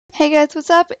Hey guys, what's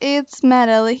up? It's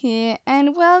Madella here,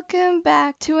 and welcome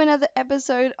back to another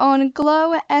episode on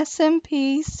Glow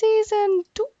SMP Season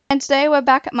 2. And today we're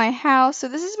back at my house. So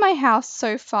this is my house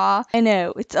so far. I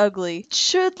know, it's ugly. It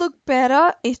should look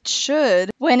better. It should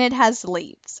when it has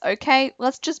leaves, okay?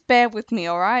 Let's just bear with me,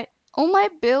 alright? All my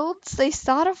builds, they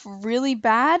start off really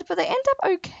bad, but they end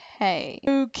up okay.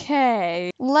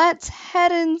 Okay, let's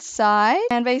head inside.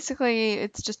 And basically,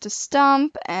 it's just a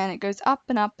stump, and it goes up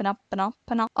and up and up and up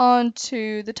and up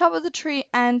onto the top of the tree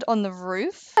and on the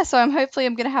roof. So hopefully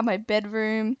I'm gonna have my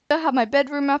bedroom. I'll have my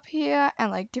bedroom up here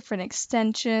and like different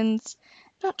extensions.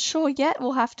 Not sure yet.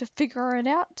 We'll have to figure it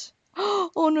out.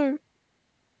 Oh no.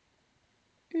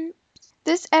 Oops.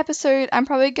 This episode, I'm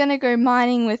probably gonna go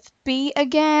mining with B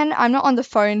again. I'm not on the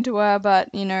phone to her,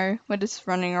 but you know, we're just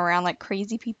running around like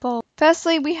crazy people.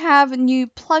 Firstly, we have new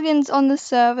plugins on the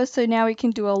server, so now we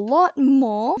can do a lot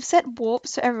more. We've set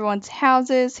warps to everyone's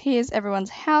houses. Here's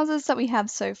everyone's houses that we have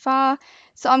so far.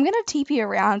 So I'm gonna TP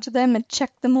around to them and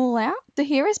check them all out. So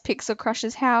here is Pixel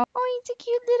Crush's house. Oh, it's a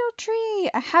cute little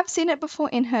tree. I have seen it before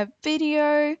in her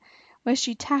video where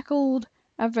she tackled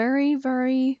a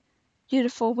very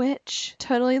beautiful witch.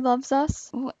 Totally loves us.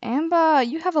 Oh, Amber,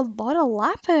 you have a lot of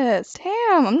lapis.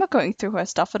 Damn, I'm not going through her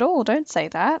stuff at all. Don't say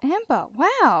that. Amber,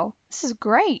 wow. This is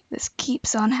great. This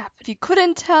keeps on happening. If you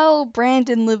couldn't tell,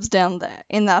 Brandon lives down there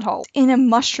in that hole. In a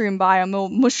mushroom biome or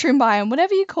mushroom biome,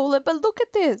 whatever you call it. But look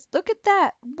at this. Look at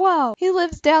that. Wow. He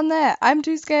lives down there. I'm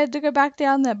too scared to go back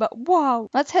down there, but wow.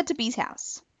 Let's head to B's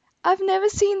house. I've never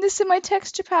seen this in my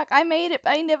texture pack. I made it,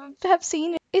 but I never have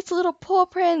seen it. It's little paw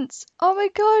prints. Oh my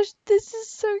gosh, this is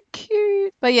so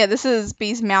cute. But yeah, this is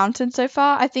Bee's Mountain so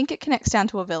far. I think it connects down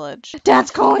to a village.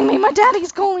 Dad's calling me. My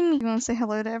daddy's calling me. You want to say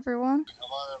hello to everyone?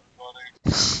 Hello,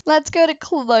 everybody. Let's go to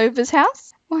Clover's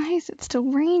house. Why is it still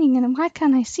raining and why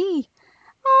can't I see?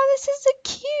 Oh, this is a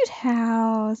cute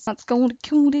house. Let's go to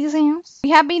Cutie's house.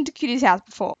 We have been to Cutie's house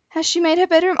before. Has she made her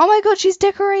bedroom? Oh my god, she's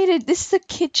decorated. This is a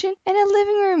kitchen and a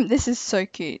living room. This is so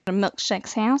cute. A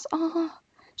Milkshake's house. Oh,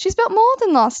 she's built more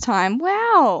than last time.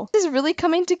 Wow. This is really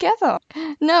coming together.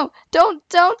 No, don't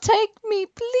take me,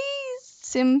 please.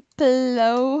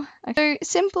 Simplo. Okay.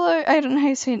 So Simplo, I don't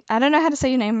know how to say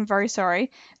your name. I'm very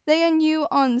sorry. They are new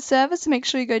on the server, so make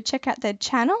sure you go check out their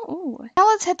channel. Ooh. Now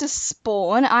let's head to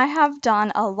Spawn. I have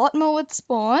done a lot more with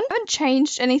Spawn. I haven't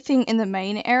changed anything in the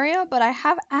main area, but I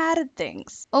have added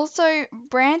things. Also,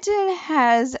 Brandon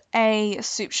has a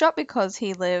soup shop because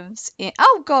he lives in...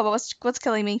 Oh god, what's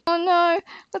killing me? Oh no,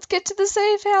 let's get to the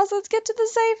safe house. Let's get to the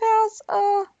safe house.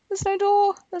 Oh. There's no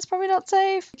door. That's probably not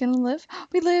safe. We're gonna live?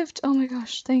 We lived. Oh my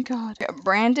gosh, thank God.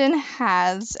 Brandon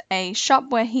has a shop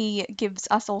where he gives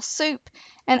us all soup.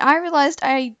 And I realized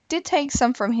I did take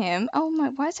some from him. Oh my,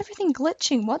 why is everything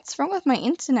glitching? What's wrong with my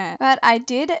internet? But I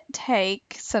did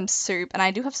take some soup and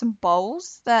I do have some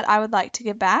bowls that I would like to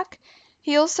give back.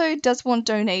 He also does want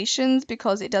donations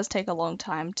because it does take a long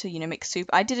time to, make soup.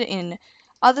 I did it in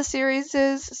other series,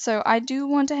 so I do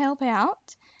want to help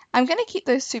out. I'm going to keep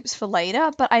those soups for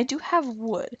later, but I do have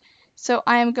wood. So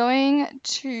I am going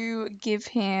to give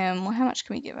him... Well, how much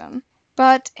can we give him?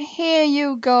 But here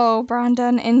you go,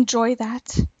 Brandon. Enjoy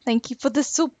that. Thank you for the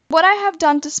soup. What I have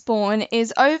done to Spawn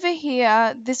is over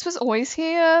here. This was always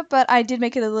here, but I did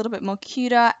make it a little bit more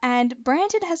cuter. And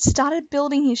Brandon has started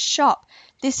building his shop.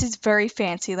 This is very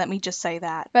fancy, let me just say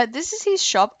that. But this is his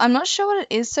shop. I'm not sure what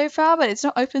it is so far, but it's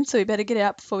not open, so we better get it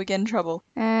out before we get in trouble.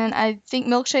 And I think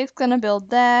Milkshake's gonna build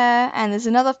there. And there's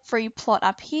another free plot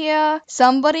up here.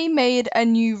 Somebody made a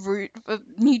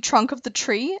new trunk of the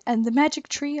tree, and the magic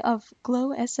tree of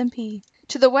Glow SMP.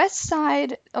 To the west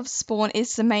side of Spawn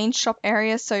is the main shop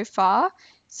area so far.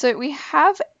 So we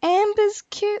have Amber's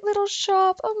cute little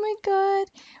shop. Oh my god.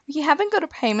 We haven't got a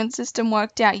payment system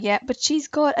worked out yet, but she's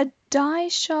got a dye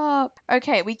shop.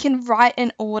 Okay, we can write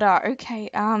an order. Okay,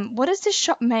 what does this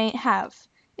shop have?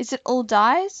 Is it all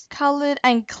dyes? Colored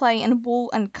and clay and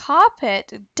wool and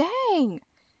carpet? Dang.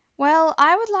 Well,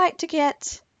 I would like to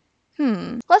get...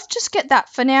 Let's just get that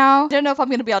for now. I don't know if I'm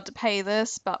going to be able to pay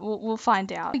this, but we'll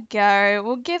find out. Here we go.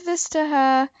 We'll give this to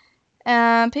her.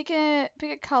 Pick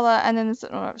a color, and then there's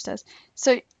an order upstairs.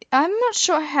 So I'm not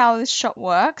sure how this shop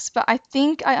works, but I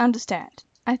think I understand.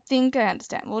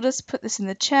 We'll just put this in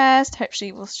the chest.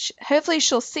 Hopefully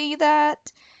she'll see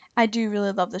that. I do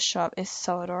really love this shop. It's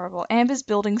so adorable. Amber's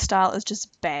building style is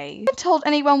just bae. I haven't told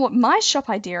anyone what my shop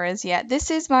idea is yet.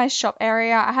 This is my shop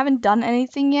area. I haven't done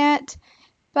anything yet,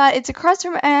 but it's across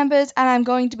from Amber's, and I'm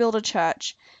going to build a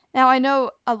church. Now, I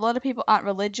know a lot of people aren't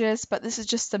religious, but this is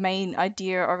just the main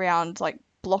idea around, like,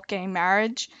 block game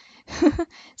marriage.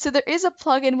 So there is a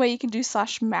plugin where you can do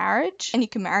 /marriage and you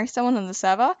can marry someone on the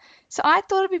server. So I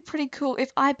thought it'd be pretty cool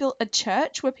if I built a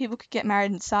church where people could get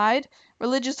married inside.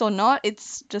 Religious or not,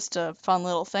 it's just a fun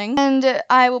little thing. And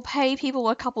I will pay people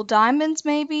a couple diamonds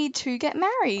maybe to get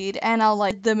married, and I'll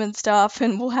like them and stuff,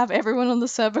 and we'll have everyone on the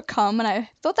server come, and I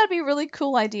thought that'd be a really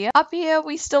cool idea. Up here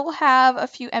we still have a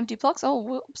few empty blocks. Oh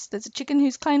whoops, there's a chicken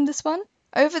who's claimed this one.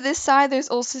 Over this side, there's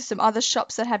also some other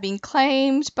shops that have been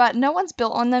claimed, but no one's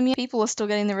built on them yet. People are still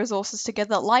getting the resources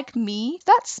together, like me.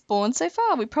 That's spawned so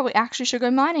far. We probably actually should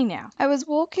go mining now. I was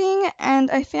walking and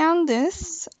I found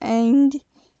this, and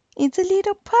it's a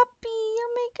little puppy.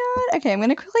 Oh my god. Okay, I'm going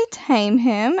to quickly tame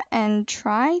him and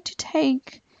try to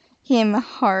take him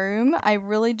home. I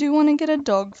really do want to get a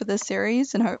dog for this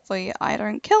series, and hopefully I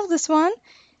don't kill this one.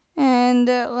 And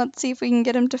let's see if we can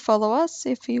get him to follow us,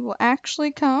 if he will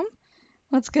actually come.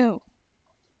 Let's go.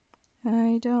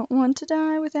 I don't want to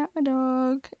die without my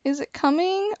dog. Is it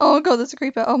coming? Oh god, there's a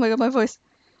creeper. Oh my god, my voice.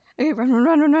 Okay, run, run,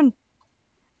 run, run, run.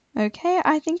 Okay,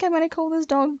 I think I'm gonna call this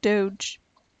dog Doge.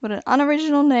 What an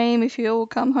unoriginal name. If you'll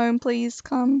come home, please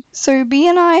come. So B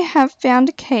and I have found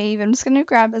a cave. I'm just gonna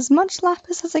grab as much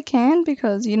lapis as I can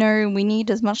because, you know, we need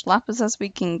as much lapis as we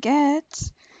can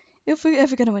get if we're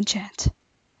ever gonna enchant.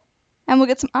 And we'll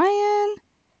get some iron.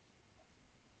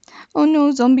 Oh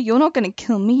no, zombie, you're not gonna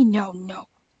kill me. No, no.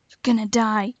 You're gonna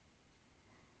die.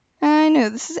 I know,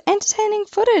 this is entertaining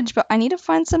footage, but I need to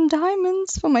find some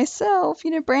diamonds for myself.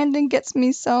 You know, Brandon gets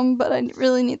me some, but I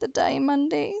really need the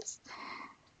diamondies.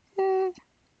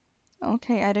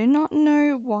 Okay, I do not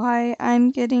know why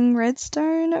I'm getting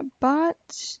redstone,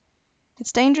 but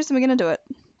it's dangerous and we're gonna do it.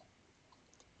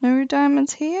 No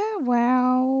diamonds here?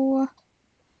 Wow.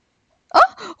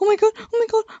 Oh! Oh my god! Oh my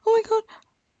god! Oh my god!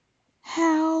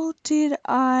 How did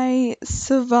I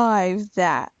survive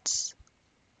that?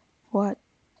 What?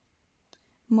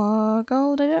 More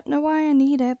gold. I don't know why I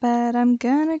need it, but I'm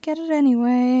gonna get it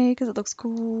anyway because it looks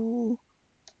cool.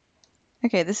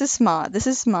 Okay, this is smart. This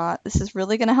is smart. This is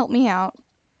really gonna help me out.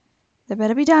 There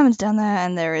better be diamonds down there,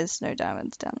 and there is no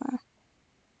diamonds down there.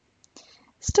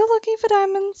 Still looking for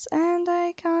diamonds, and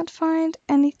I can't find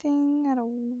anything at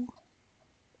all.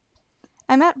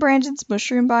 I'm at Brandon's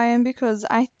mushroom biome because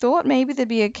I thought maybe there'd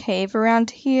be a cave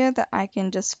around here that I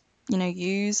can just, you know,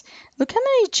 use. Look how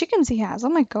many chickens he has. Oh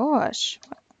my gosh.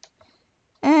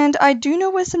 And I do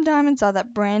know where some diamonds are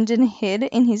that Brandon hid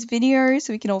in his video,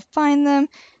 so we can all find them.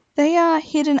 They are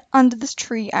hidden under this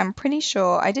tree, I'm pretty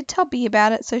sure. I did tell B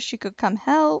about it so she could come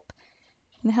help.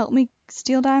 And help me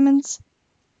steal diamonds.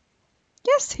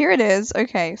 Yes, here it is.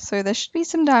 Okay, so there should be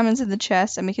some diamonds in the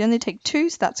chest, and we can only take 2,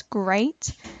 so that's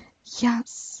great.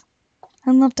 Yes,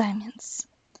 I love diamonds.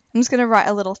 I'm just going to write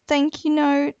a little thank you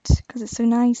note, because it's so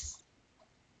nice.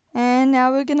 And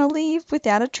now we're going to leave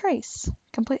without a trace,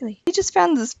 completely. We just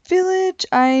found this village.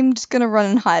 I'm just going to run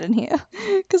and hide in here,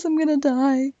 because I'm going to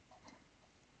die.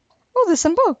 Oh, there's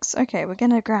some books. Okay, we're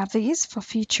going to grab these for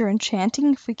future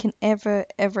enchanting, if we can ever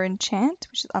enchant,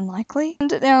 which is unlikely.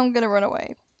 And now I'm going to run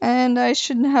away. And I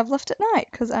shouldn't have left at night,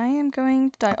 because I am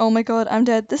going to die. Oh my god, I'm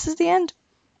dead. This is the end.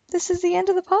 This is the end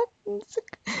of the part.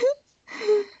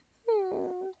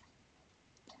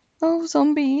 Oh,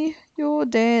 zombie, you're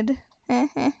dead.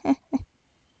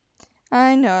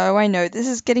 I know. This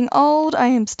is getting old. I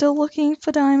am still looking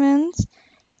for diamonds.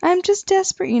 I'm just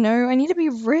desperate, you know. I need to be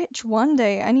rich one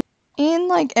day. In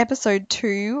like episode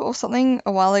 2 or something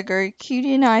a while ago,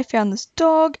 Cutie and I found this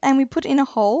dog and we put it in a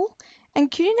hole.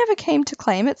 And Cutie never came to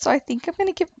claim it, so I think I'm going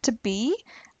to give it to B.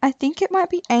 I think it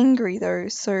might be angry though,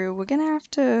 so we're going to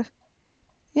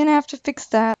have to fix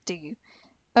that.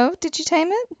 Oh, did you tame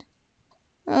it?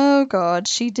 Oh god,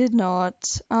 she did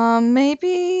not.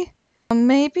 Maybe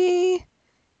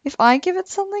if I give it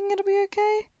something it'll be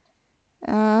okay.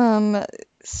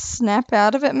 Snap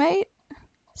out of it, mate.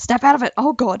 Snap out of it.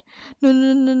 Oh god.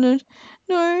 No.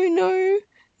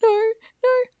 Oh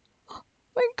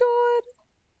my god.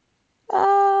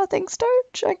 Thanks,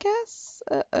 Doge, I guess.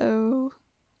 Uh-oh.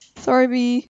 Sorry,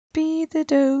 B. Be the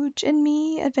Doge and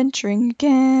me adventuring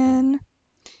again.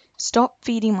 Stop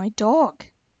feeding my dog.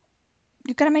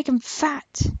 You gotta make him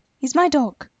fat. He's my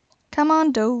dog. Come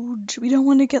on, Doge. We don't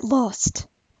want to get lost.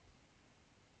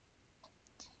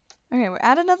 Okay, we're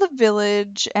at another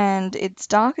village, and it's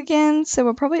dark again, so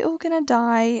we're probably all gonna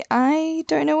die. I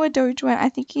don't know where Doge went. I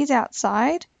think he's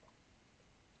outside.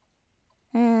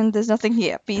 And there's nothing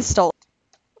here. B stole.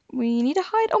 We need to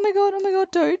hide. Oh my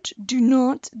god, Doge. Do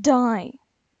not die.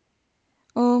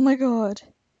 Oh my god.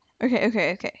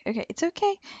 Okay. It's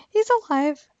okay. He's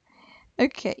alive.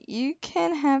 Okay, you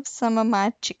can have some of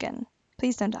my chicken.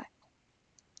 Please don't die.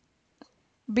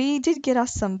 B did get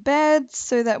us some beds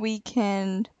so that we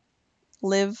can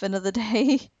live another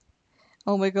day.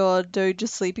 Oh my god, Doge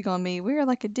is sleeping on me. We're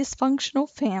like a dysfunctional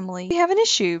family. We have an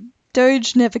issue.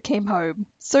 Doge never came home.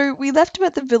 So we left him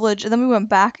at the village and then we went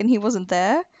back and he wasn't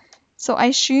there. So I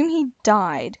assume he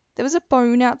died. There was a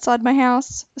bone outside my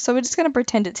house, so we're just going to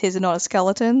pretend it's his and not a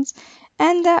skeleton's.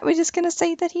 And that we're just going to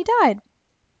say that he died.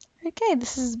 Okay,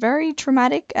 this is very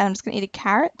traumatic, and I'm just going to eat a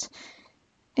carrot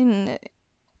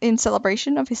in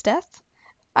celebration of his death.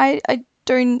 I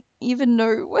don't even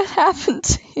know what happened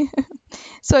to him.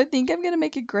 So I think I'm going to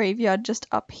make a graveyard just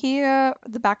up here,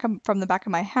 from the back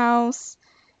of my house.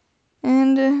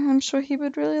 And I'm sure he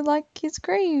would really like his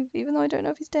grave, even though I don't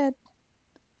know if he's dead.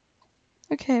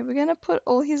 Okay, we're going to put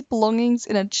all his belongings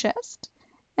in a chest.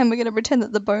 And we're going to pretend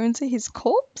that the bones are his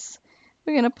corpse.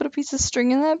 We're going to put a piece of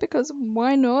string in there because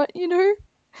why not, you know?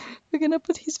 We're going to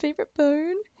put his favorite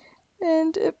bone.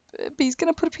 And B's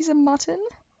going to put a piece of mutton.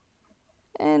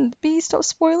 And B, stop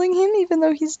spoiling him even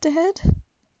though he's dead.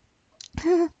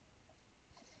 And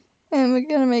we're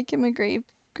going to make him a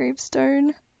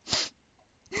gravestone.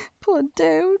 Poor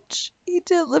Doge. He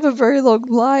didn't live a very long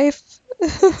life.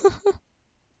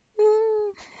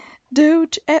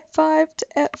 Doge Ep5 to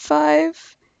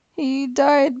Ep5. He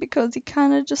died because he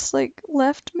kind of just like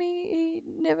left me. He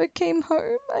never came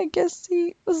home. I guess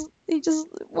he just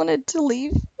wanted to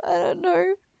leave. I don't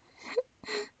know.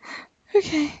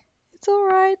 Okay, it's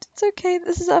alright. It's okay.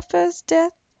 This is our first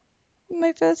death.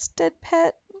 My first dead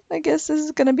pet. I guess this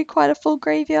is gonna be quite a full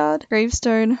graveyard.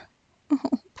 Gravestone.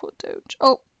 Oh, poor Doge.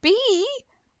 Oh, B?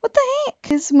 What the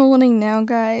heck? It's morning now,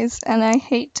 guys, and I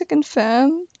hate to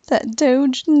confirm that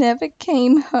Doge never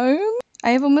came home.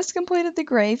 I have almost completed the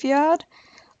graveyard.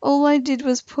 All I did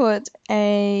was put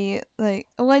a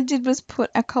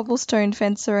cobblestone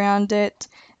fence around it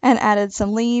and added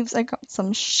some leaves. I got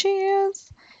some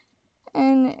shears.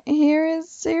 And here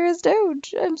is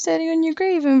Doge. I'm standing on your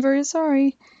grave. I'm very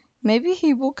sorry. Maybe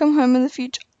he will come home in the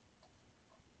future.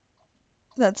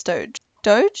 That's Doge.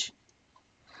 Doge?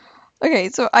 Okay,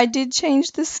 so I did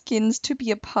change the skins to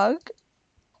be a pug.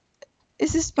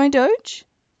 Is this my Doge?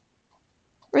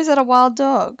 Or is that a wild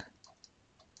dog?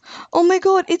 Oh my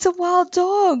god, it's a wild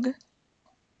dog!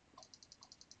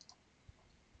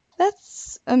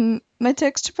 That's, my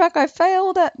texture pack. I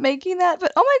failed at making that,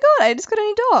 but oh my god, I just got a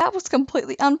new dog! That was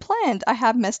completely unplanned. I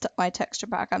have messed up my texture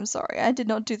pack, I'm sorry. I did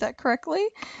not do that correctly.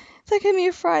 That gave me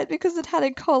a fright because it had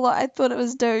a collar. I thought it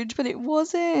was Doge, but it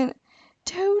wasn't.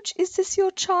 Doge, is this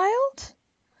your child?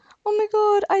 Oh my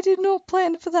god, I did not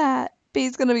plan for that.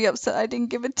 Bee's gonna be upset I didn't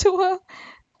give it to her.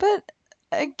 But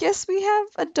I guess we have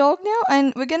a dog now,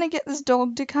 and we're gonna get this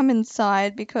dog to come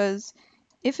inside because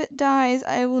if it dies,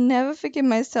 I will never forgive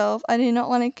myself. I do not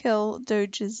want to kill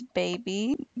Doge's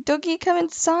baby. Doggy, come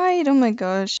inside. Oh my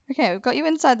gosh. Okay, we've got you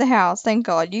inside the house. Thank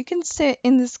God. You can sit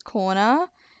in this corner.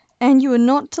 And you are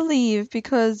not to leave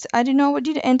because I do not want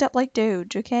you to end up like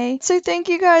Doge, okay? So thank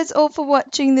you guys all for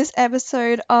watching this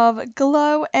episode of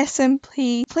Glow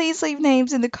SMP. Please leave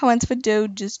names in the comments for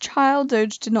Doge's child.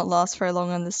 Doge did not last very long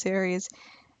on the series.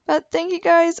 But thank you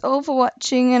guys all for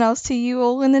watching and I'll see you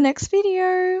all in the next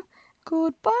video.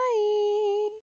 Goodbye.